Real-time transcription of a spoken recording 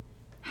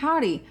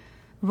Howdy.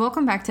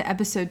 Welcome back to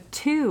episode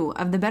 2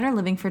 of the Better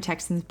Living for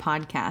Texans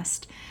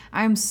podcast.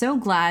 I'm so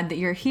glad that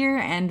you're here,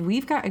 and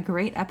we've got a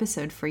great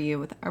episode for you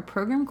with our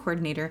program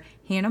coordinator,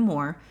 Hannah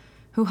Moore,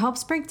 who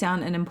helps break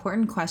down an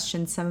important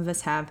question some of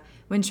us have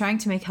when trying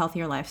to make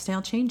healthier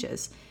lifestyle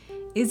changes.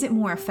 Is it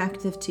more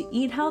effective to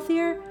eat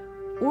healthier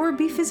or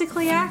be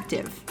physically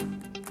active?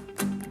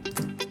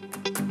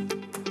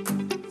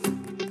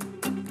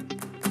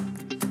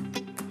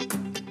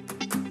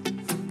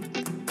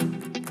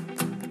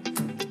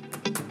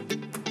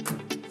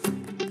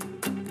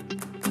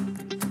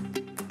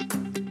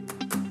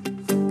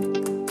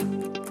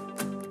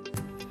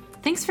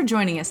 Thanks for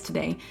joining us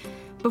today.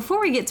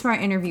 Before we get to our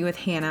interview with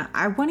Hannah,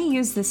 I want to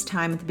use this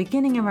time at the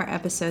beginning of our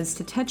episodes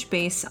to touch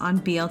base on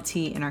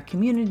BLT in our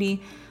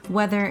community,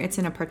 whether it's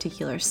in a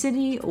particular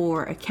city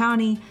or a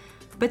county,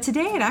 but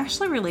today it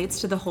actually relates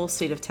to the whole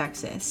state of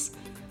Texas.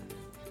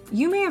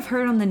 You may have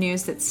heard on the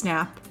news that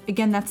SNAP,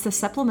 again that's the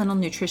Supplemental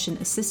Nutrition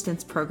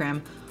Assistance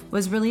Program,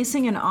 was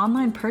releasing an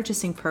online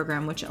purchasing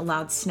program which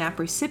allowed SNAP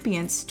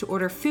recipients to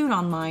order food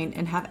online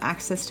and have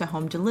access to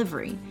home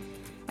delivery.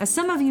 As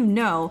some of you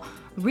know,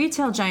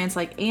 retail giants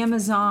like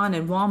Amazon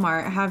and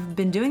Walmart have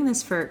been doing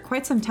this for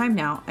quite some time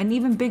now, and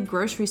even big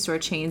grocery store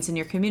chains in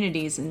your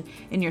communities and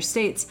in your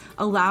states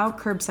allow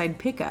curbside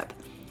pickup.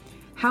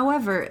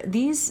 However,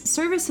 these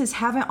services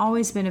haven't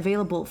always been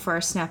available for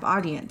our SNAP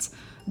audience,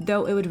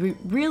 though it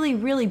would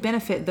really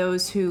benefit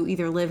those who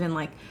either live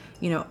in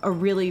a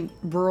really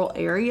rural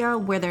area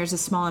where there's a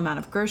small amount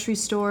of grocery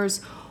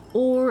stores,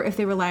 or if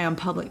they rely on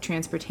public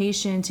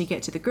transportation to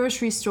get to the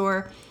grocery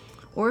store,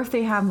 or if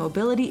they have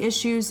mobility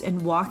issues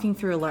and walking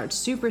through a large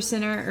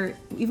supercenter or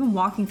even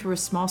walking through a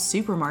small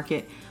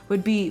supermarket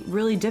would be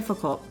really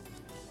difficult.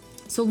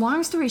 So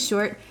long story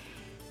short,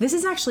 this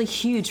is actually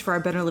huge for our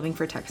Better Living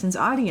for Texans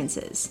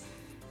audiences.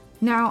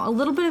 Now, a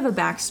little bit of a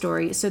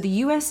backstory. So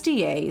the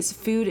USDA's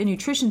Food and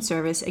Nutrition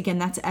Service, again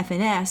that's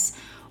FNS,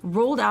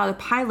 rolled out a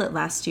pilot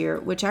last year,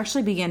 which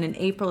actually began in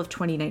April of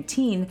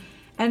 2019,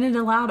 and it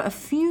allowed a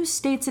few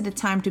states at a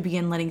time to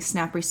begin letting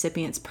SNAP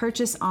recipients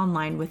purchase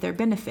online with their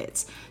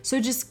benefits. So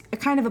just a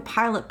kind of a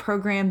pilot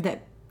program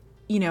that,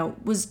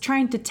 was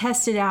trying to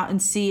test it out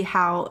and see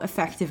how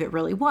effective it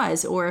really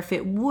was, or if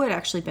it would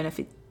actually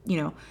benefit,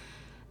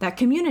 that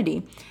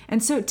community.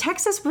 And so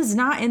Texas was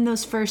not in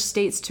those first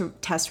states to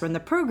test run the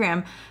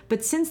program,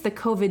 but since the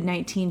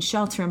COVID-19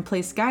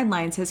 shelter-in-place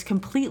guidelines has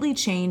completely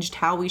changed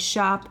how we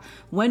shop,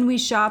 when we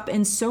shop,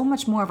 and so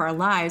much more of our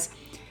lives,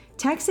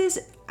 Texas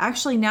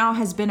actually now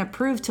has been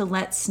approved to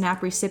let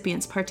SNAP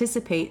recipients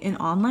participate in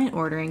online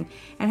ordering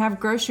and have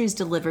groceries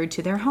delivered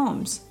to their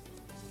homes.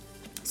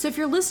 So if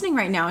you're listening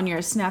right now and you're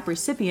a SNAP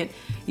recipient,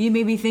 you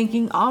may be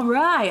thinking, all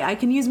right, I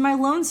can use my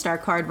Lone Star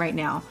card right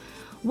now.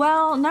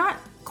 Well, not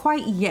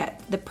quite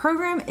yet. The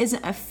program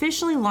isn't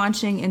officially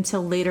launching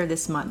until later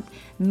this month,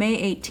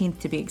 May 18th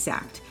to be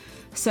exact.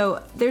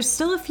 So there's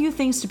still a few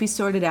things to be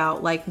sorted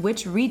out, like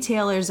which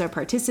retailers are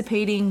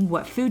participating,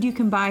 what food you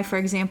can buy, for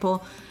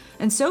example.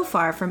 And so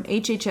far from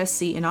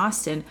HHSC in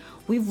Austin,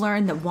 we've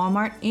learned that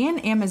Walmart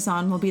and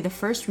Amazon will be the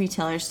first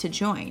retailers to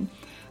join.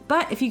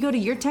 But if you go to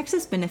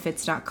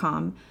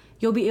yourtexasbenefits.com,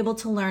 you'll be able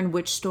to learn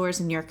which stores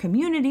in your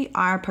community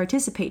are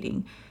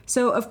participating.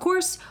 So of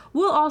course,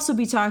 we'll also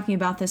be talking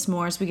about this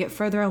more as we get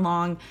further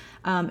along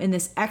in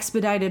this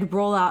expedited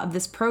rollout of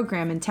this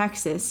program in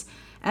Texas.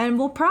 And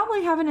we'll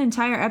probably have an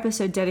entire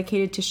episode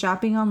dedicated to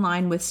shopping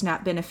online with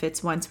SNAP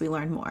benefits once we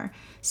learn more.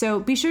 So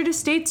be sure to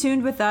stay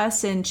tuned with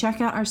us and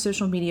check out our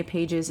social media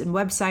pages and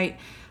website,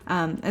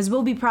 as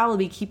we'll be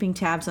probably keeping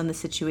tabs on the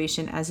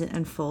situation as it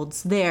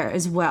unfolds there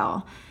as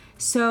well.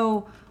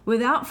 So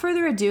without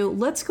further ado,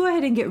 let's go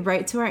ahead and get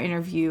right to our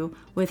interview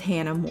with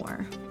Hannah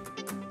Moore.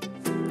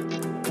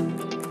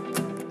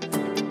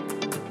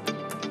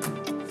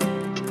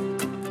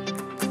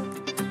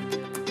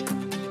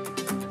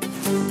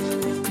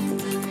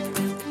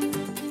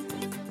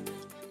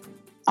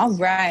 All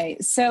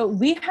right. So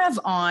we have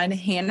on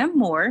Hannah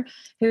Moore,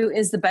 who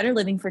is the Better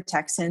Living for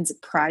Texans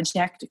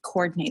project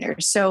coordinator.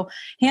 So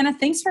Hannah,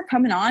 thanks for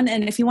coming on.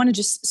 And if you want to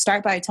just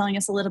start by telling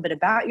us a little bit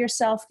about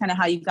yourself, kind of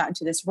how you got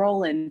into this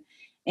role and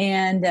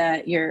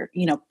your,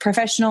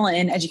 professional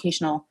and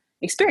educational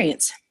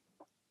experience.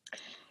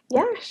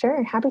 Yeah,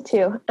 sure. Happy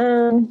to.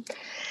 So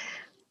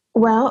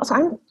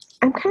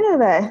I'm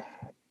kind of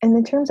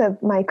in terms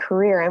of my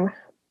career, I'm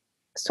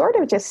sort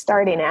of just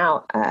starting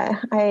out.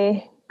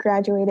 I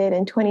graduated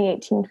in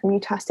 2018 from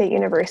Utah State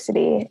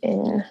University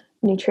in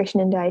nutrition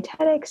and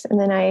dietetics. And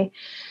then I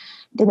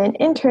did an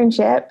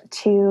internship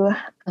to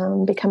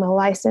become a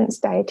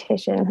licensed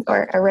dietitian,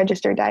 or a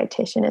registered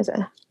dietitian is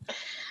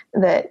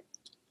the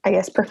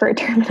preferred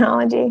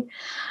terminology.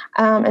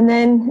 And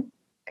then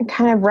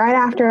kind of right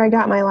after I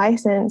got my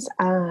license,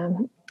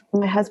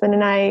 my husband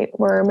and I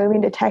were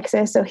moving to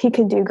Texas so he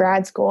could do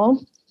grad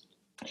school.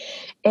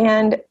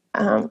 And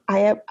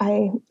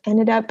I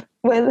ended up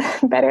with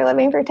Better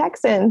Living for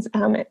Texans.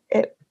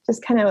 It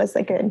just kind of was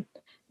like a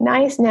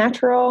nice,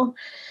 natural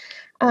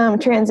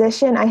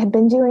transition, I had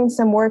been doing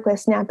some work with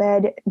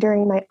SNAP-Ed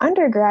during my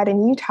undergrad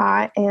in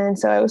Utah, and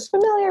so I was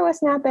familiar with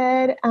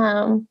SNAP-Ed,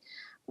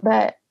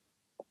 but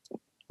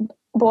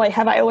boy,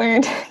 have I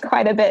learned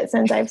quite a bit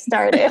since I've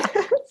started.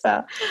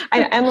 So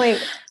Emily,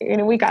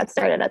 we got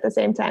started at the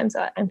same time,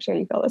 so I'm sure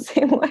you feel the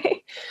same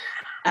way.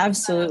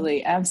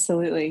 Absolutely.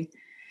 Absolutely.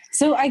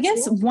 So I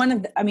guess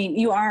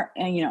you are,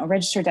 a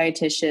registered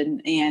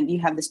dietitian, and you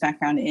have this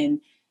background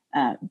in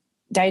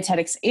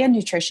dietetics and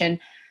nutrition.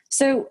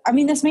 So,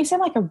 this may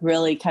sound like a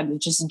really kind of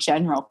just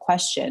general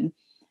question,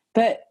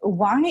 but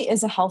why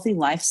is a healthy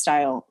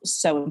lifestyle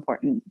so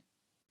important?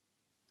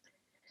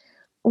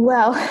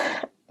 Well,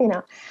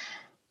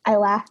 I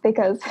laugh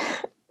because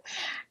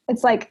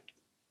it's like,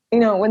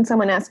 when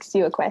someone asks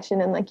you a question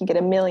and like you get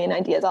a million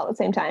ideas all at the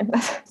same time.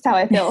 That's how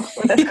I feel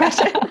with this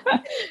question.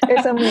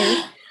 There's so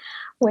many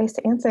ways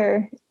to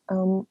answer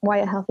why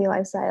a healthy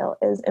lifestyle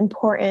is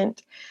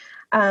important.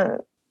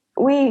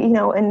 We,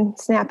 in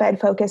SNAP-Ed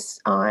focus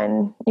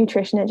on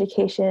nutrition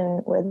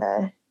education with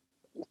a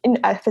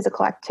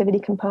physical activity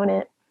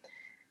component.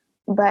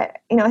 But,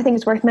 I think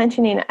it's worth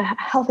mentioning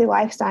a healthy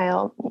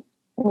lifestyle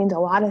means a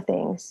lot of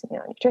things,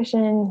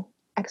 nutrition,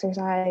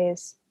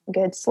 exercise,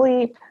 good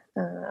sleep,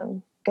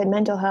 good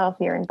mental health,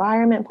 your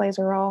environment plays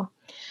a role.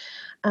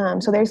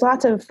 So there's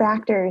lots of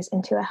factors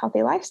into a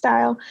healthy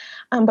lifestyle.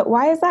 But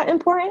why is that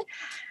important?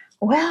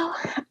 Well,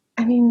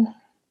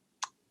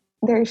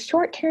 there's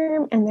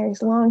short-term and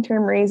there's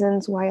long-term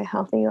reasons why a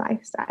healthy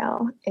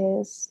lifestyle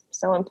is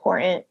so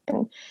important.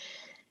 And,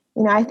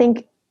 I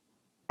think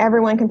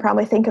everyone can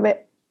probably think of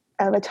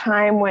a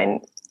time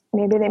when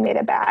maybe they made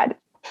a bad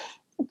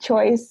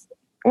choice.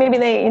 Maybe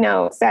they,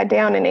 sat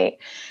down and ate,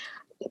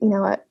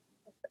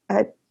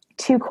 a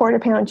 2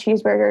 quarter-pound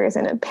cheeseburgers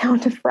and a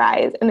pound of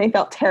fries, and they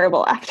felt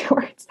terrible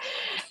afterwards.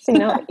 So,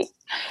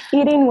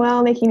 eating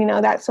well, making,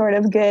 that sort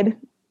of good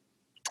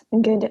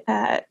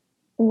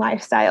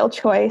lifestyle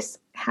choice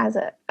has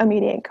an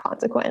immediate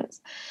consequence.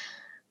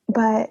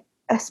 But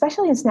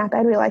especially in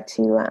SNAP-Ed, we like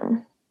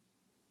to,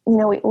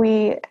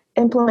 we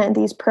implement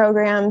these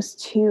programs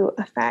to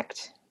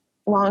affect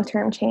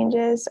long-term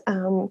changes.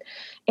 And,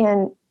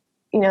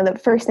 the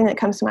first thing that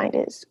comes to mind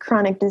is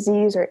chronic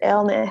disease or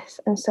illness.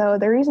 And so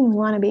the reason we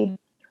want to be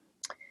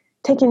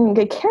taking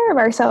good care of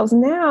ourselves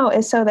now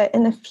is so that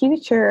in the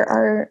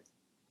future,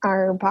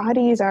 our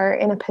bodies are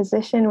in a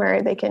position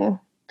where they can,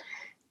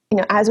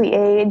 as we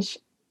age,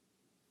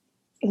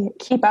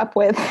 keep up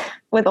with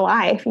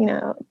life,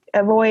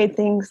 avoid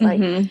things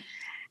like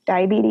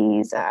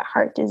diabetes,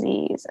 heart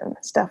disease, and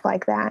stuff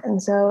like that.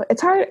 And so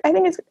it's hard. I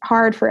think it's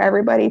hard for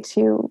everybody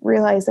to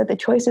realize that the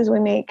choices we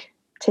make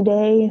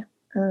today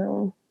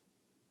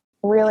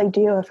really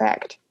do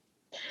affect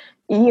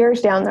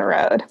years down the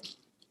road.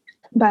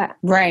 But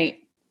right,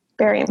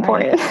 very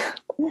important.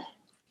 Right.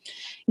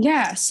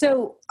 Yeah.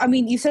 So,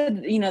 you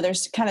said,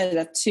 there's kind of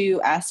the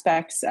 2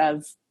 aspects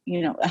of,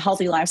 a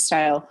healthy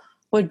lifestyle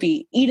would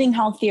be eating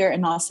healthier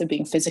and also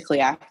being physically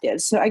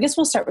active. So I guess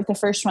we'll start with the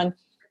first one.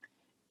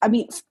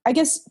 I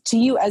guess to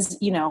you as,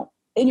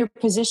 in your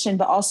position,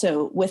 but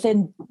also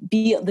within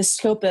the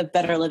scope of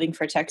Better Living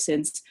for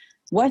Texans,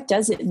 what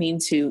does it mean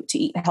to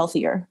eat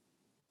healthier?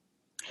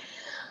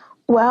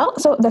 Well,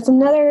 so that's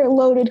another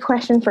loaded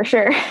question for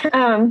sure.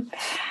 I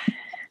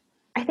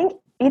think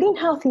eating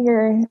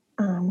healthier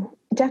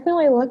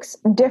definitely looks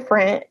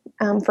different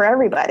for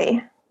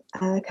everybody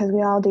because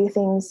we all do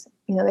things,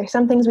 there's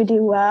some things we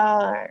do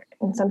well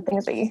and some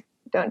things we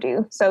don't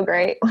do so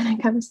great when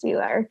it comes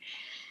to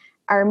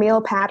our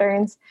meal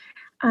patterns.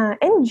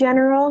 In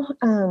general,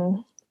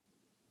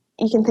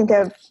 you can think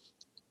of,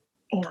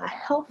 a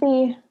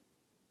healthy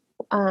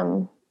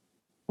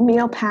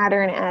meal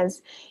pattern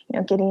as,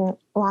 getting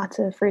lots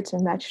of fruits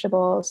and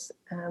vegetables.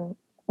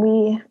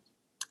 We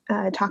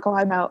talk a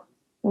lot about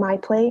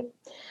MyPlate.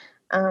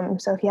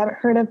 So if you haven't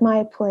heard of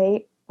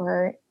MyPlate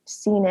or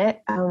seen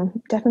it,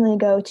 definitely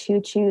go to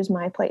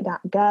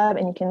choosemyplate.gov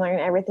and you can learn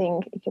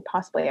everything you could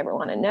possibly ever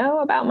want to know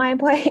about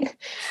MyPlate.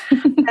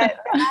 But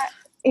that,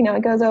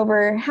 it goes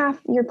over half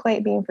your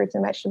plate being fruits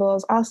and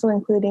vegetables, also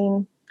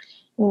including,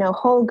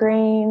 whole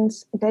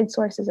grains, good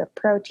sources of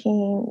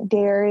protein,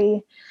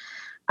 dairy,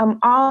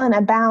 all in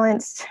a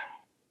balanced,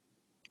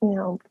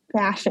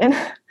 fashion.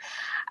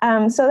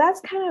 So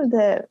that's kind of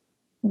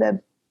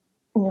the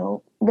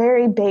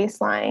very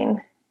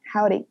baseline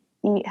how to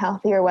eat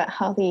healthy or what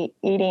healthy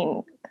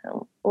eating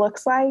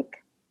looks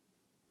like.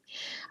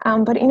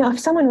 But, if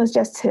someone was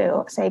just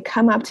to say,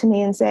 come up to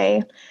me and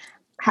say,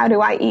 how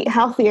do I eat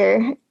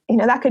healthier?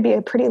 That could be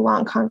a pretty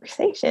long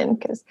conversation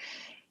because,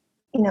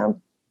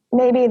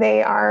 maybe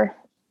they are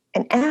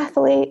an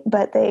athlete,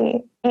 but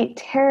they eat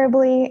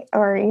terribly,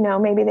 or,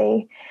 maybe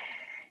they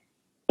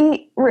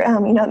eat,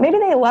 maybe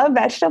they love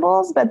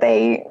vegetables, but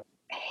they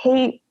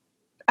hate,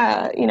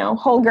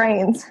 whole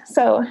grains.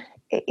 So,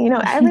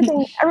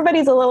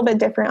 everybody's a little bit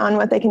different on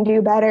what they can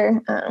do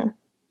better.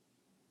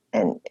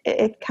 And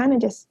it kind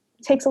of just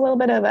takes a little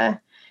bit of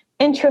a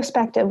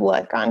introspective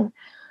look on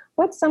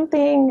what's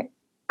something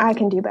I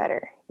can do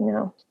better,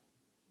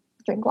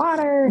 drink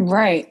water.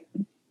 Right.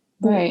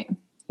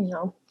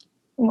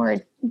 more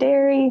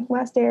dairy,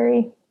 less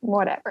dairy,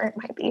 whatever it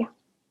might be.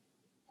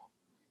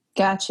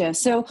 Gotcha.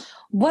 So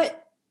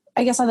what,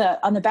 I guess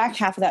on the back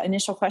half of that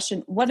initial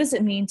question, what does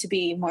it mean to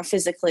be more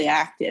physically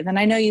active? And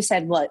I know you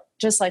said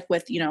just like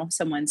with,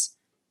 someone's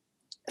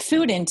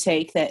food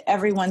intake, that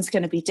everyone's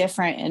going to be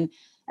different and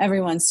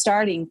everyone's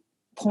starting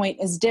point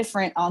is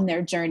different on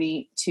their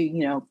journey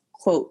to,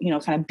 quote,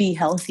 kind of be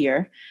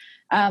healthier.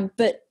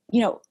 But,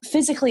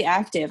 physically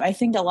active, I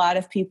think a lot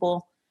of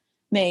people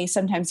may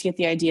sometimes get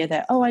the idea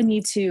that, oh, I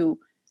need to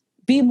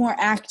be more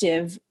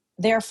active,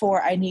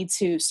 therefore I need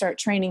to start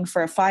training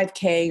for a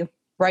 5K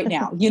right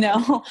now,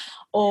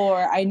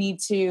 or I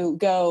need to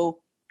go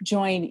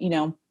join,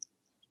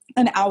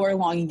 an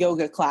hour-long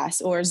yoga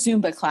class or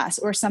Zumba class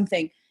or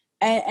something.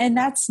 And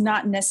that's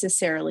not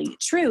necessarily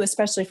true,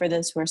 especially for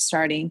those who are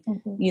starting,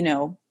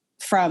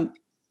 from,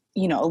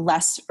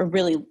 a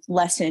really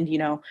lessened,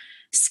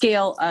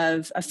 scale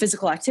of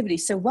physical activity.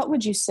 So what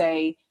would you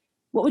say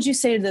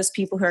to those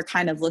people who are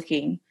kind of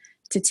looking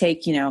to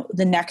take,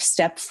 the next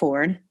step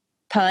forward,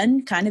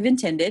 pun kind of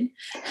intended,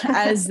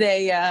 as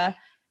they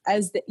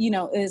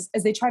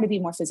try to be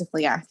more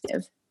physically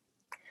active?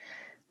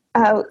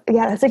 Oh,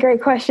 yeah, that's a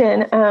great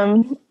question.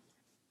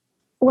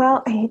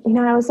 Well,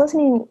 I was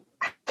listening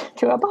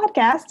to a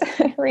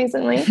podcast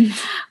recently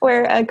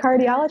where a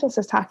cardiologist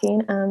was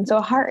talking, so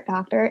a heart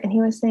doctor, and he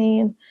was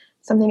saying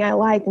something I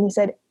liked, and he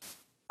said,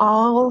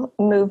 all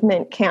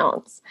movement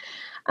counts.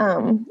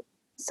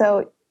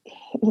 So,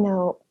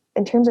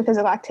 in terms of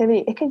physical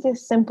activity, it could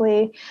just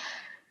simply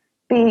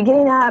be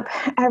getting up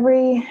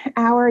every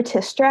hour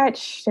to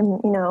stretch and,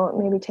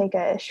 maybe take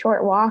a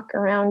short walk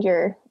around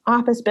your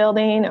office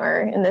building, or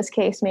in this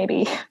case,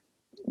 maybe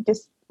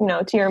just,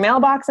 to your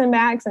mailbox and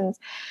back, since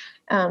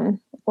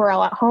we're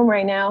all at home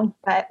right now.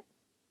 But,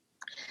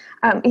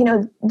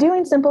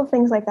 doing simple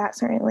things like that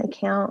certainly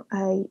count.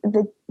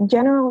 The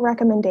general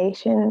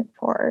recommendation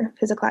for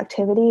physical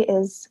activity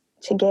is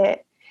to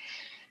get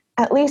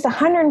at least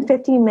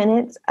 150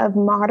 minutes of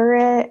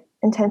moderate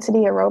intensity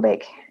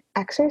aerobic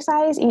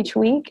exercise each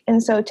week.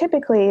 And so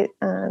typically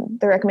the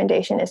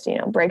recommendation is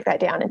to, break that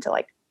down into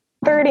like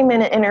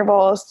 30-minute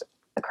intervals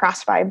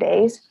across 5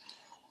 days.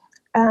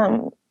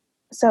 And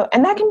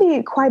that can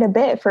be quite a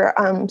bit for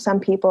some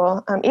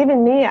people.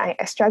 Even me, I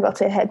struggle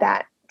to hit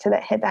that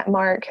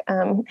mark.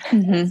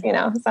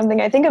 It's,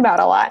 something I think about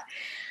a lot.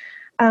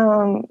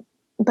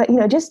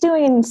 But, just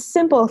doing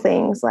simple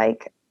things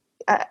like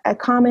a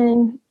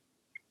common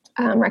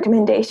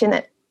recommendation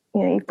that,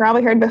 you've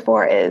probably heard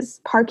before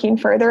is parking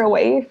further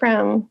away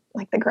from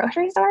like the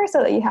grocery store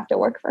so that you have to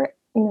walk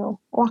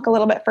a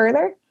little bit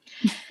further.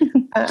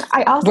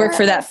 I also work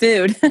for that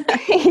food.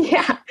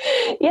 Yeah.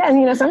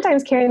 And,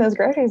 sometimes carrying those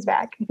groceries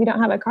back, if you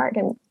don't have a car,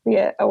 can be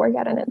a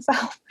workout in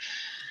itself.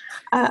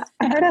 I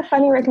heard a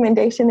funny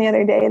recommendation the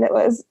other day that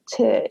was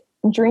to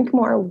drink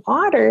more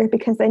water,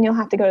 because then you'll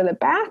have to go to the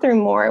bathroom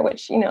more,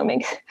 which,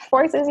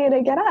 forces you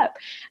to get up.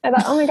 I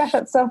thought, oh my gosh,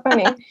 that's so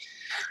funny.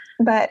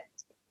 But,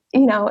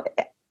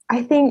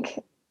 I think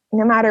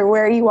no matter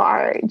where you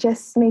are,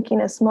 just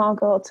making a small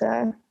goal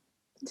to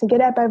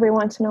get up every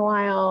once in a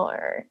while,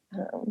 or,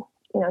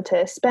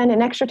 to spend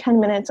an extra 10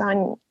 minutes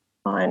on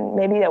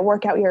maybe a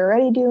workout you're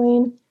already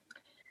doing.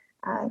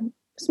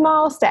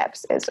 Small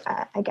steps is,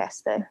 I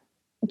guess, the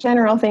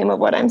general theme of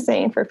what I'm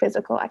saying for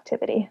physical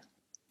activity.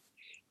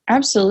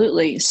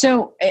 Absolutely.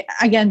 So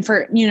again,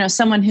 for,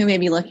 someone who may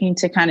be looking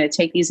to kind of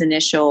take these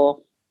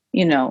initial,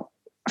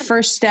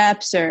 first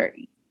steps, or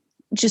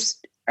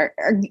just, or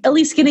at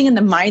least getting in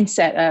the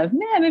mindset of,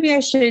 maybe I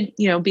should,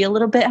 be a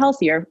little bit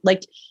healthier.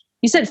 Like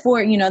you said,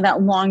 for,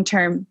 that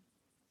long-term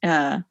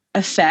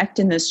effect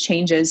and those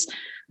changes.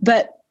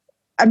 But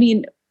I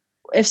mean,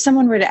 if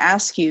someone were to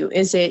ask you,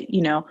 is it,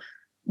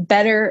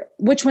 better,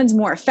 which one's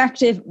more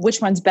effective,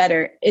 which one's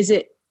better? Is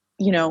it,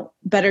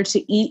 better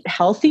to eat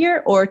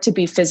healthier or to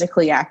be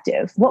physically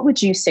active? What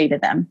would you say to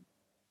them?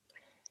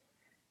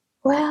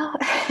 Well,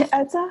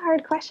 that's a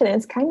hard question.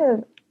 It's kind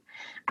of,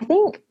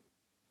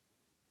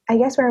 I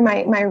guess where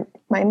my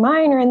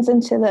mind runs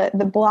into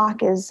the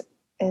block is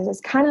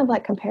kind of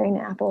like comparing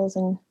apples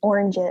and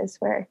oranges,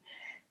 where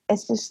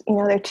it's just,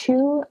 they're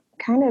two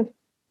kind of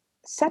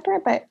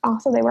separate, but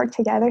also they work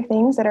together,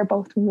 things that are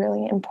both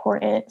really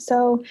important.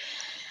 So,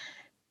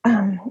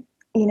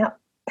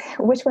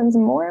 which one's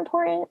more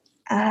important?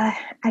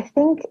 I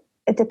think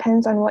it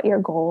depends on what your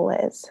goal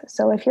is.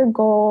 So if your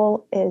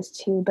goal is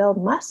to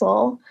build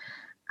muscle,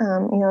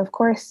 of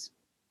course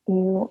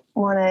you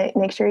want to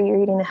make sure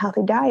you're eating a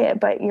healthy diet,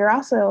 but you're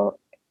also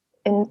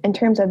in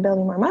terms of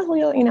building more muscle,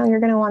 you're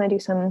going to want to do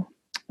some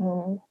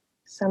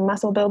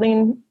muscle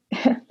building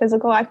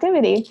physical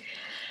activity.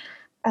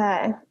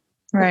 Right.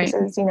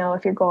 Versus,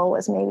 if your goal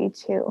was maybe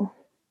to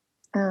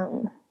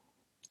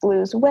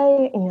lose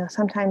weight,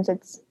 sometimes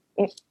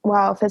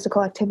while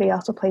physical activity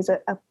also plays a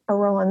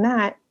role in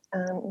that,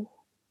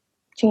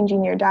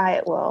 changing your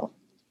diet will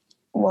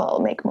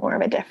make more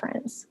of a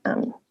difference.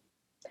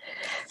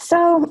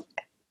 So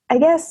I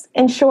guess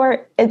in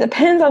short, it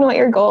depends on what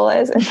your goal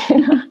is.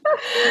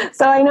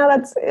 So I know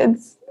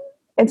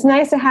it's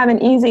nice to have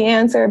an easy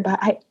answer, but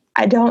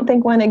I don't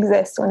think one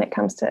exists when it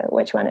comes to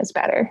which one is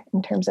better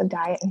in terms of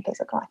diet and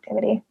physical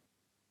activity.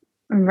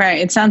 Right.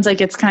 It sounds like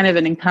it's kind of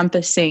an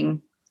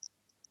encompassing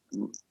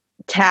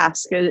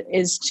task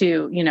is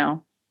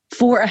to,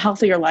 for a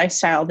healthier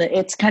lifestyle, that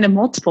it's kind of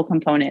multiple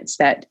components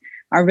that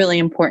are really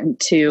important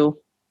to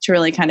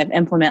really kind of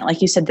implement,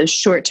 like you said, those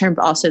short-term,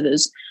 but also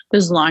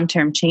those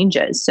long-term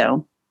changes.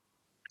 So.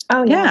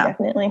 Oh yeah,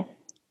 definitely.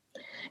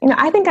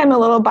 I think I'm a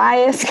little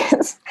biased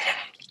because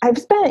I've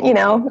spent,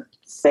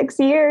 6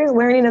 years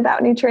learning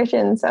about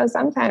nutrition. So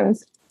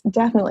sometimes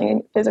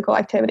definitely physical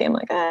activity, I'm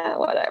like,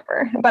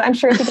 whatever. But I'm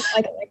sure if you did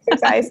like an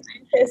exercise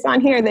scientist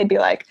on here, they'd be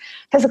like,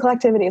 physical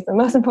activity is the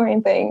most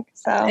important thing.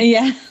 So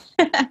yeah,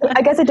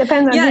 I guess it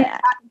depends on who you're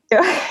talking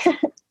to.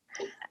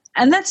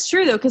 And that's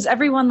true though, because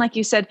everyone, like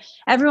you said,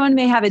 everyone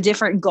may have a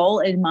different goal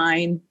in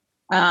mind.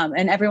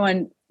 And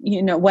everyone,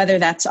 whether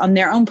that's on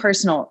their own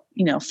personal,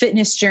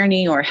 fitness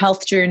journey or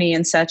health journey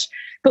and such.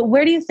 But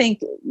where do you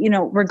think,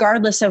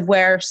 regardless of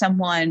where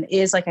someone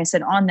is, like I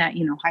said, on that,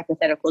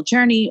 hypothetical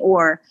journey,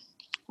 or,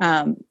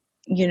 how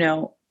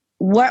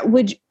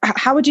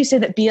would you say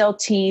that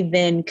BLT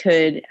then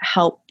could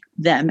help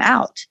them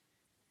out?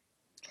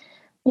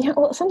 Yeah,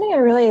 well, something I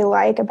really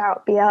like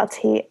about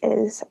BLT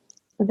is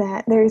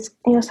that there's,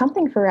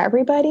 something for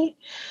everybody.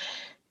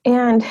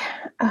 And,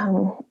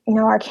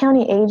 our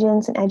county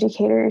agents and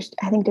educators,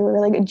 I think, do a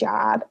really good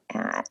job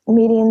at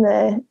meeting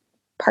the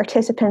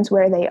participants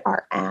where they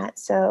are at.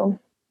 So,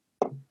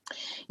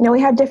 we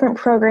have different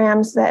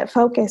programs that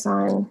focus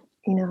on,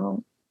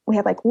 we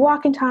have like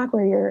walk and talk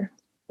where you're,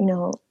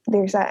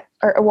 there's that,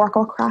 or walk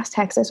across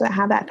Texas that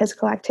have that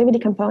physical activity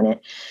component.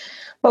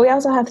 But we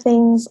also have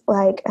things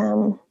like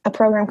a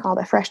program called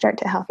A Fresh Start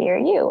to Healthier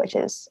You, which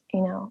is,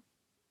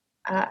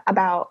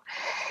 about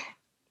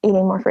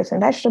eating more fruits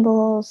and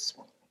vegetables,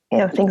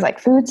 things like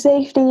food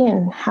safety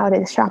and how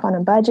to shop on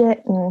a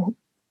budget and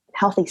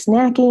healthy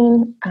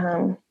snacking.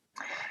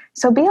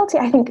 So BLT,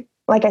 I think,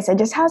 like I said,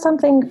 just has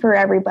something for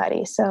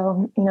everybody.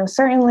 So,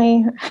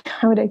 certainly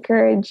I would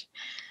encourage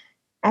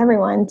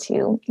everyone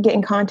to get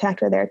in contact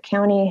with their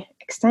county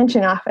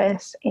extension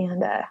office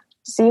and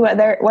see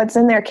what's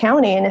in their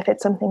county and if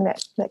it's something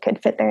that could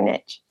fit their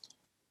niche.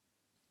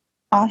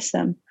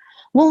 Awesome.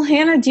 Well,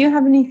 Hannah, do you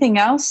have anything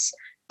else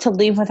to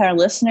leave with our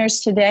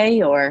listeners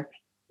today, or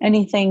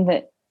anything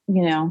that,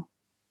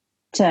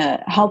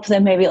 to help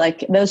them, maybe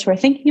like those who are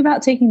thinking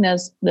about taking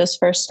those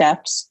first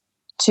steps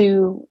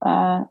to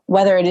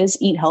whether it is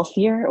eat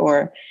healthier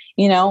or,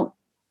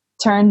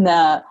 turn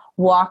the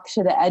walk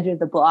to the edge of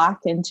the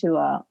block into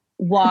a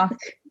walk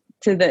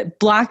to the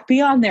block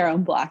beyond their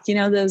own block,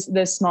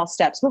 those small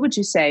steps? What would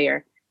you say?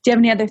 Or do you have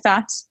any other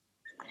thoughts?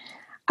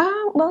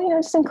 Well,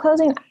 just in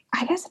closing,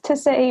 I guess to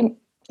say,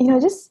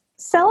 just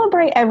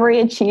celebrate every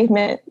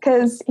achievement,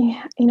 because,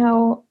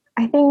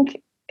 I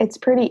think it's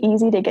pretty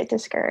easy to get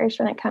discouraged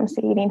when it comes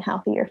to eating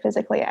healthy or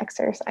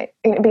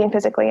being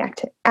physically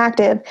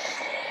active.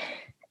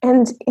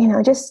 And,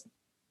 just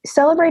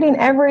celebrating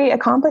every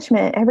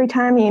accomplishment, every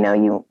time,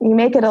 you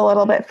make it a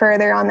little bit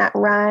further on that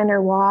run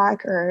or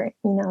walk, or,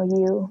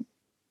 you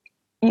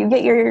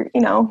get your,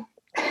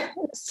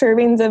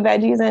 servings of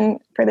veggies in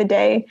for the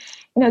day,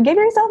 give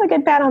yourself a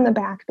good pat on the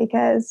back,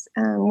 because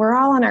we're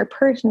all on our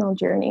personal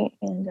journey,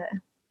 and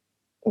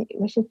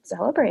we should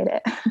celebrate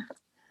it.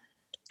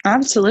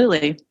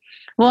 Absolutely.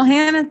 Well,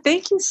 Hannah,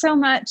 thank you so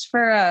much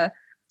for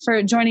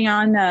joining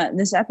on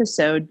this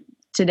episode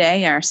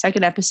today, our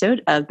second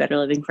episode of Better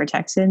Living for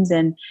Texans.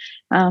 And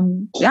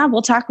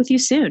we'll talk with you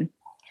soon.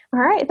 All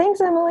right.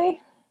 Thanks,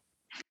 Emily.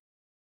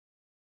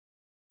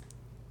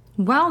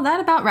 Well,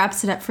 that about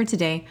wraps it up for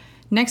today.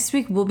 Next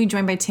week, we'll be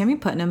joined by Tammy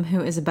Putnam,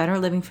 who is a Better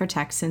Living for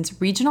Texans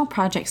regional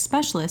project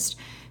specialist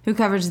who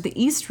covers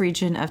the east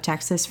region of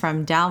Texas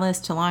from Dallas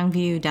to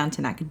Longview down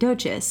to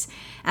Nacogdoches.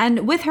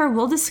 And with her,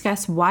 we'll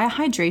discuss why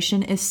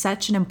hydration is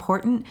such an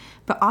important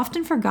but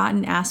often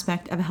forgotten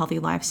aspect of a healthy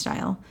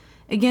lifestyle.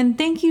 Again,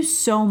 thank you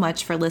so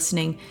much for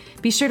listening.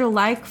 Be sure to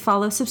like,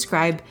 follow,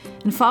 subscribe,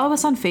 and follow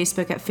us on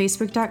Facebook at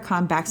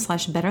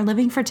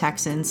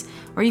facebook.com/BetterLivingForTexans,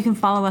 or you can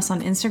follow us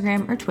on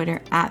Instagram or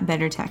Twitter at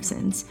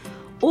BetterTexans.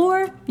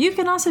 Or you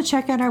can also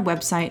check out our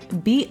website,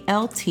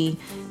 blt.tamu.edu.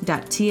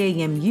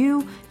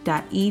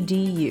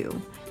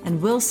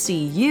 And we'll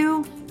see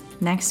you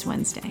next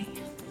Wednesday.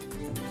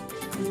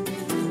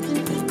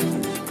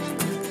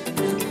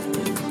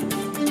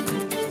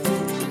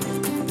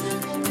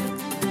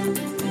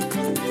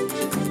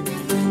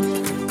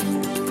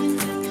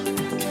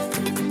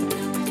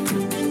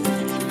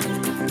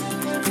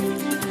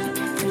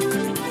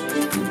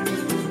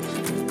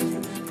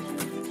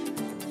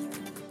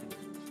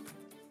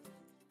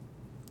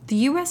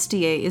 The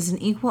USDA is an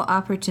equal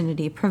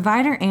opportunity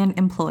provider and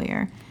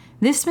employer.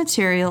 This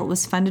material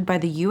was funded by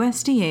the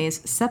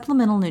USDA's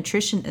Supplemental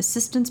Nutrition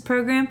Assistance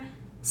Program,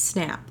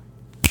 SNAP.